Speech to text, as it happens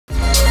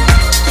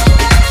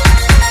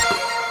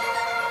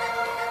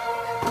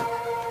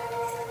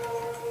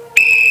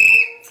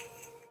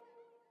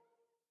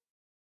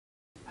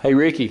Hey,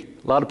 Ricky,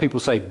 a lot of people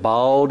say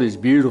bald is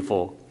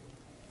beautiful.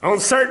 On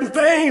certain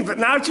things, but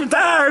not your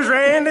tires,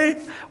 Randy.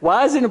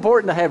 Why is it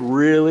important to have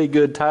really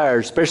good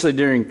tires, especially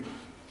during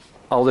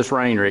all this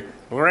rain, Rick?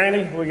 Well,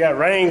 Randy, we got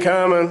rain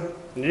coming,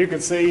 and you can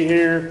see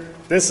here,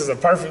 this is a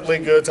perfectly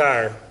good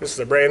tire. This is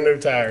a brand new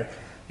tire.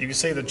 You can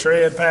see the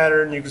tread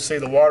pattern, you can see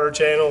the water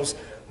channels.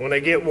 When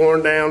they get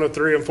worn down to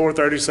 3 and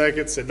 4/30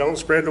 seconds, it don't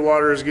spread the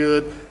water as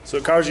good, so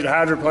it causes you to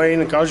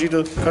hydroplane and causes you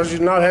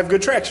to not have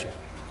good traction.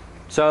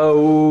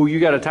 So you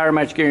got a tire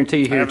match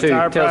guarantee here too.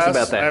 Tell us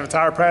about that. I have a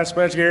tire price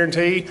match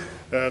guarantee.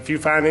 If you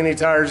find any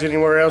tires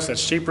anywhere else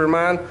that's cheaper than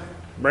mine,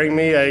 bring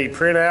me a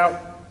printout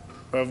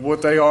of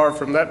what they are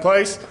from that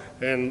place,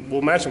 and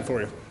we'll match them for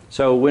you.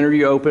 So when are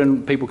you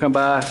open? People come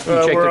by, check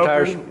the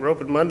tires? We're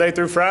open Monday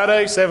through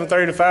Friday,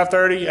 7:30 to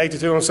 5:30, 8 to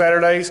 2 on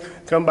Saturdays.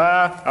 Come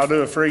by. I'll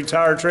do a free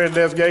tire tread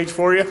depth gauge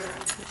for you.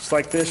 It's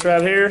like this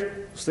right here.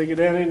 Stick it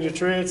down in your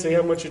tread, see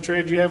how much your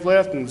tread you have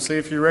left, and see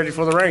if you're ready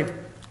for the rain.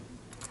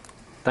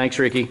 Thanks,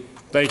 Ricky.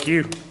 Thank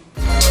you.